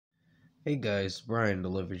Hey guys, Brian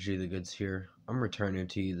delivers you the goods here. I'm returning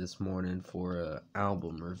to you this morning for a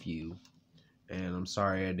album review, and I'm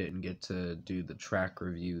sorry I didn't get to do the track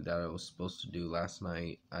review that I was supposed to do last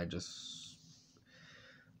night. I just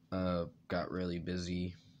got really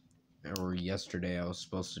busy, or yesterday I was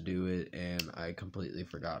supposed to do it, and I completely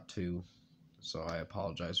forgot to, so I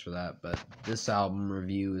apologize for that. But this album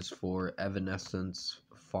review is for Evanescence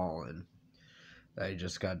Fallen that I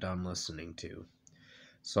just got done listening to.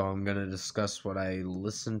 So I'm going to discuss what I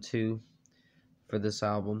listened to for this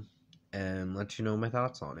album and let you know my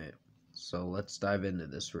thoughts on it. So let's dive into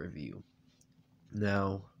this review.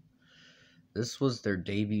 Now, this was their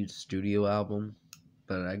debut studio album,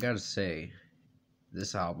 but I gotta say,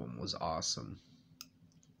 this album was awesome.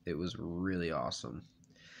 It was really awesome.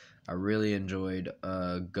 I really enjoyed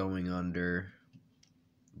Going Under.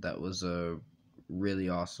 That was a really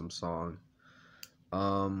awesome song.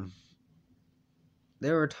 Um,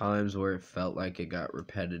 there were times where it felt like it got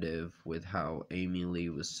repetitive with how Amy Lee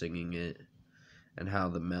was singing it and how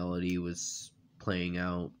the melody was playing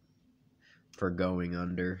out for Going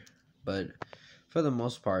Under, but for the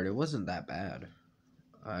most part, it wasn't that bad.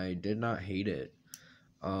 I did not hate it.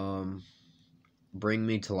 Um, Bring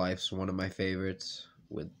Me to Life's one of my favorites,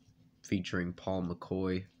 with featuring Paul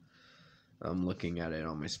McCoy. I'm looking at it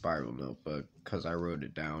on my spiral notebook because I wrote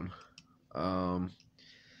it down. Um,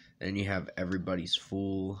 then you have Everybody's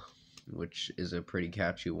Fool, which is a pretty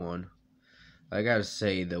catchy one. I gotta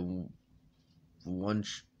say, the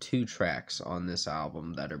two tracks on this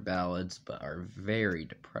album that are ballads but are very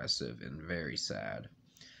depressive and very sad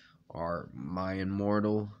are My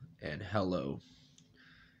Immortal and Hello,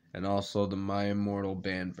 and also the My Immortal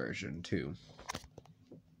band version too,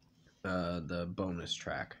 the bonus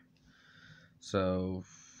track. So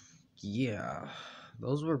yeah,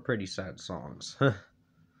 those were pretty sad songs.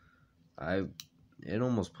 I It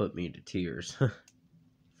almost put me to tears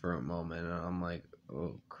for a moment, and I'm like,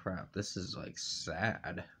 oh crap, this is like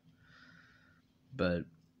sad, but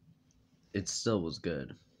it still was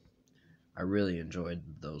good. I really enjoyed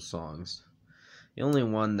those songs. The only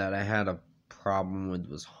one that I had a problem with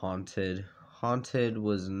was Haunted. Haunted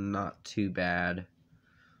was not too bad.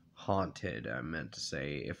 Haunted, I meant to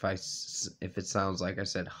say. If it sounds like I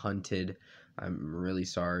said hunted, I'm really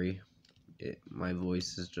sorry. My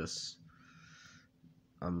voice is just,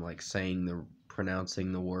 I'm like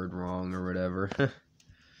pronouncing the word wrong or whatever.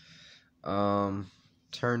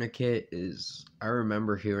 Tourniquet is, I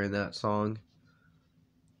remember hearing that song.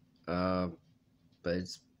 Uh, but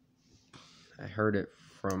I heard it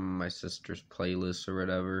from my sister's playlist or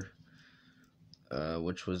whatever,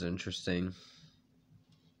 which was interesting.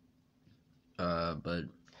 But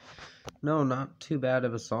no, not too bad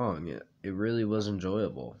of a song. It really was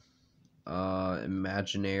enjoyable.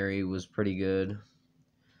 Imaginary was pretty good.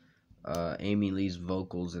 Amy Lee's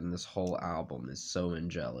vocals in this whole album is so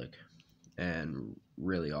angelic and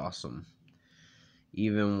really awesome.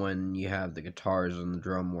 Even when you have the guitars and the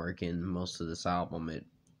drum work in most of this album, it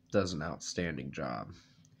does an outstanding job.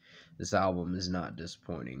 This album is not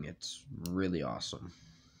disappointing. It's really awesome.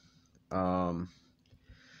 Um,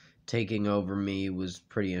 Taking Over Me was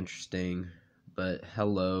pretty interesting, but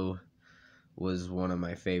Hello was one of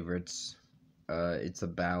my favorites. It's a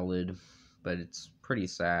ballad, but it's pretty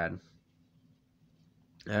sad.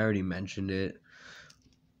 I already mentioned it,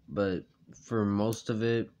 but for most of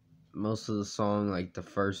it, most of the song, like the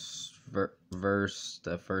first verse,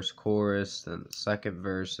 the first chorus, then the second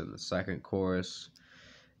verse, and the second chorus,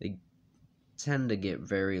 they tend to get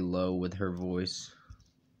very low with her voice.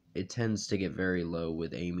 It tends to get very low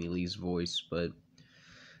with Amy Lee's voice, but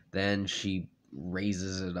then she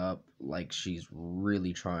raises it up like she's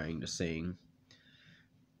really trying to sing,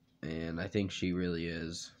 and I think she really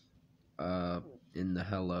is. In the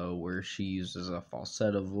Hello, where she uses a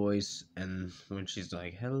falsetto voice, and when she's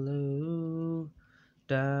like hello,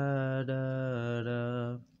 da da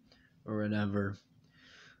da, or whatever.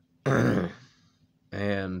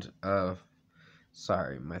 And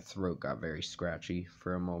sorry, my throat got very scratchy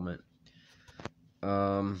for a moment.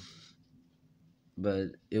 Um, but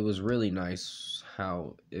it was really nice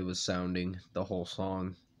how it was sounding the whole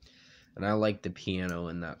song, and I like the piano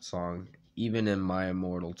in that song, even in My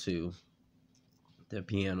Immortal too. The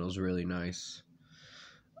piano's really nice.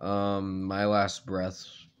 My Last Breath,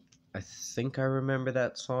 I think I remember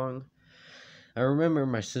that song. I remember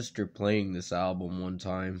my sister playing this album one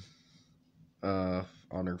time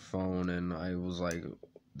on her phone, and I was like,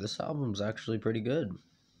 this album's actually pretty good.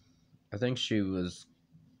 I think she was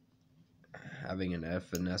having an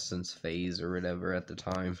Evanescence phase or whatever at the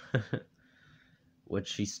time, which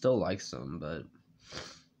she still likes them, but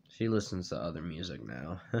she listens to other music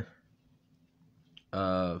now.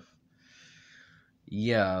 Uh,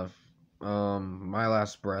 yeah. My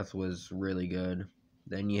Last Breath was really good.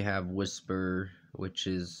 Then you have Whisper, which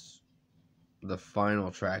is the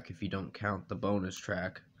final track if you don't count the bonus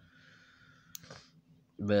track.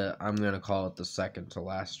 But I'm gonna call it the second to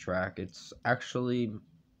last track. It's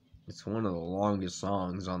one of the longest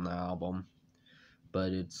songs on the album,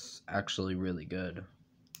 but it's actually really good.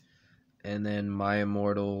 And then My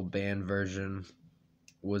Immortal band version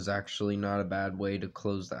was actually not a bad way to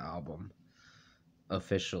close the album.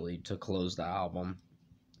 Officially to close the album,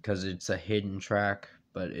 because it's a hidden track,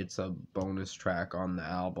 but it's a bonus track on the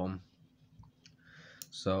album.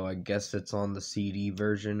 So I guess it's on the CD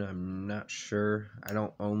version. I'm not sure. I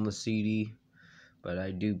don't own the CD, but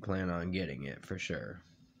I do plan on getting it for sure,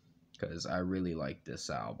 because I really like this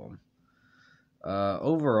album.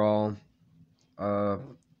 Overall,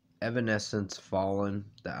 Evanescence Fallen,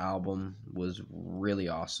 the album, was really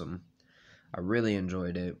awesome. I really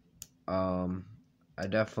enjoyed it. I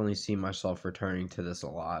definitely see myself returning to this a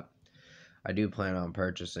lot. I do plan on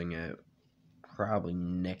purchasing it probably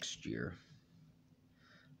next year.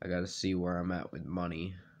 I gotta see where I'm at with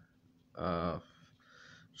money.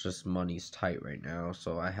 Just money's tight right now,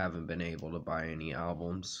 so I haven't been able to buy any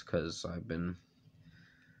albums because I've been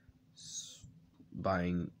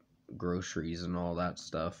buying groceries and all that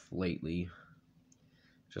stuff lately,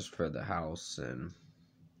 just for the house and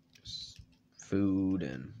food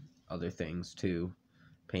and other things too,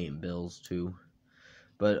 paying bills too.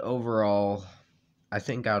 But overall, I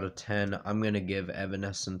think out of 10, I'm going to give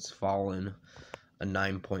Evanescence Fallen a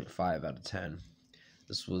 9.5 out of 10.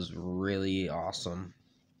 This was really awesome.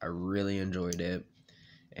 I really enjoyed it.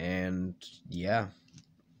 And yeah,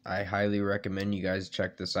 I highly recommend you guys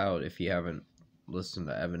check this out if you haven't listened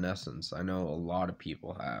to Evanescence. I know a lot of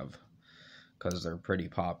people have, because they're pretty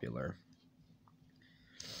popular.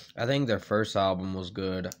 I think their first album was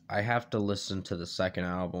good. I have to listen to the second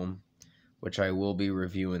album, which I will be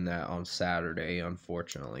reviewing that on Saturday,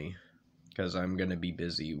 unfortunately, because I'm going to be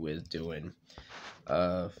busy with doing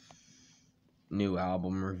new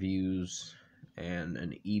album reviews and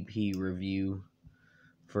an EP review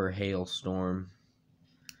for Hailstorm,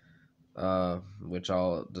 which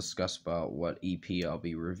I'll discuss about what EP I'll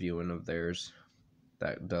be reviewing of theirs.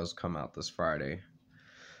 That does come out this Friday.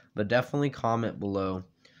 But definitely comment below.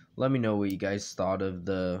 Let me know what you guys thought of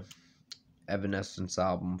the Evanescence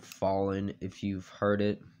album Fallen, if you've heard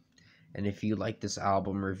it. And if you like this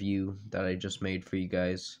album review that I just made for you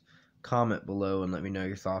guys, comment below and let me know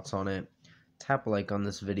your thoughts on it. Tap a like on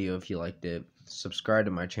this video if you liked it. Subscribe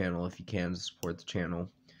to my channel if you can to support the channel.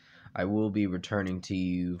 I will be returning to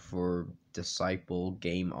you for Disciple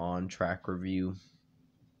Game On track review.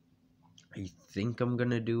 I think I'm going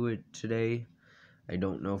to do it today. I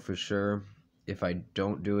don't know for sure. If I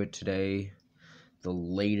don't do it today, the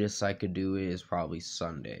latest I could do it is probably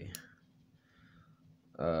Sunday.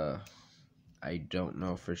 I don't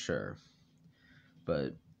know for sure,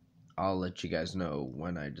 but I'll let you guys know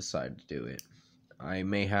when I decide to do it. I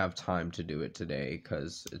may have time to do it today,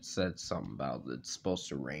 because it said something about it's supposed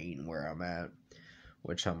to rain where I'm at,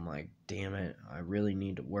 which I'm like, damn it, I really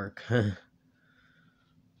need to work.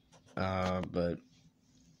 But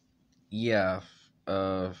yeah,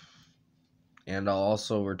 and I'll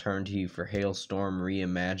also return to you for Hailstorm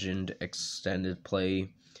Reimagined Extended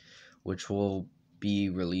Play, which will be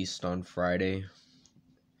released on Friday.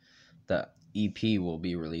 The EP will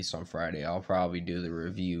be released on Friday. I'll probably do the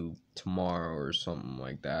review tomorrow or something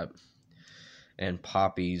like that. And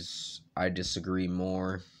Poppy's I Disagree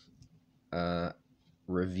More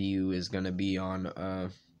review is going to be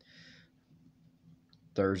on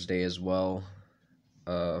Thursday as well.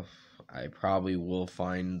 I probably will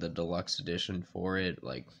find the deluxe edition for it,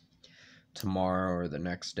 like tomorrow or the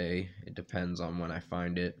next day. It depends on when I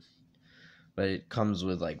find it. But it comes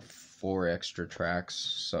with like 4 extra tracks,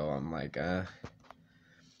 so I'm like, and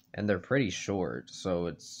they're pretty short, so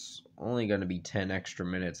it's only going to be 10 extra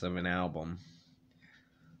minutes of an album.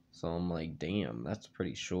 So I'm like, damn, that's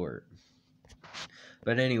pretty short.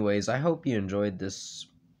 But anyways, I hope you enjoyed this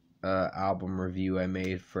album review I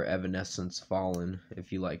made for Evanescence Fallen.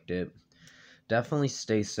 If you liked it, definitely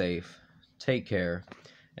stay safe, take care,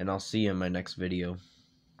 and I'll see you in my next video.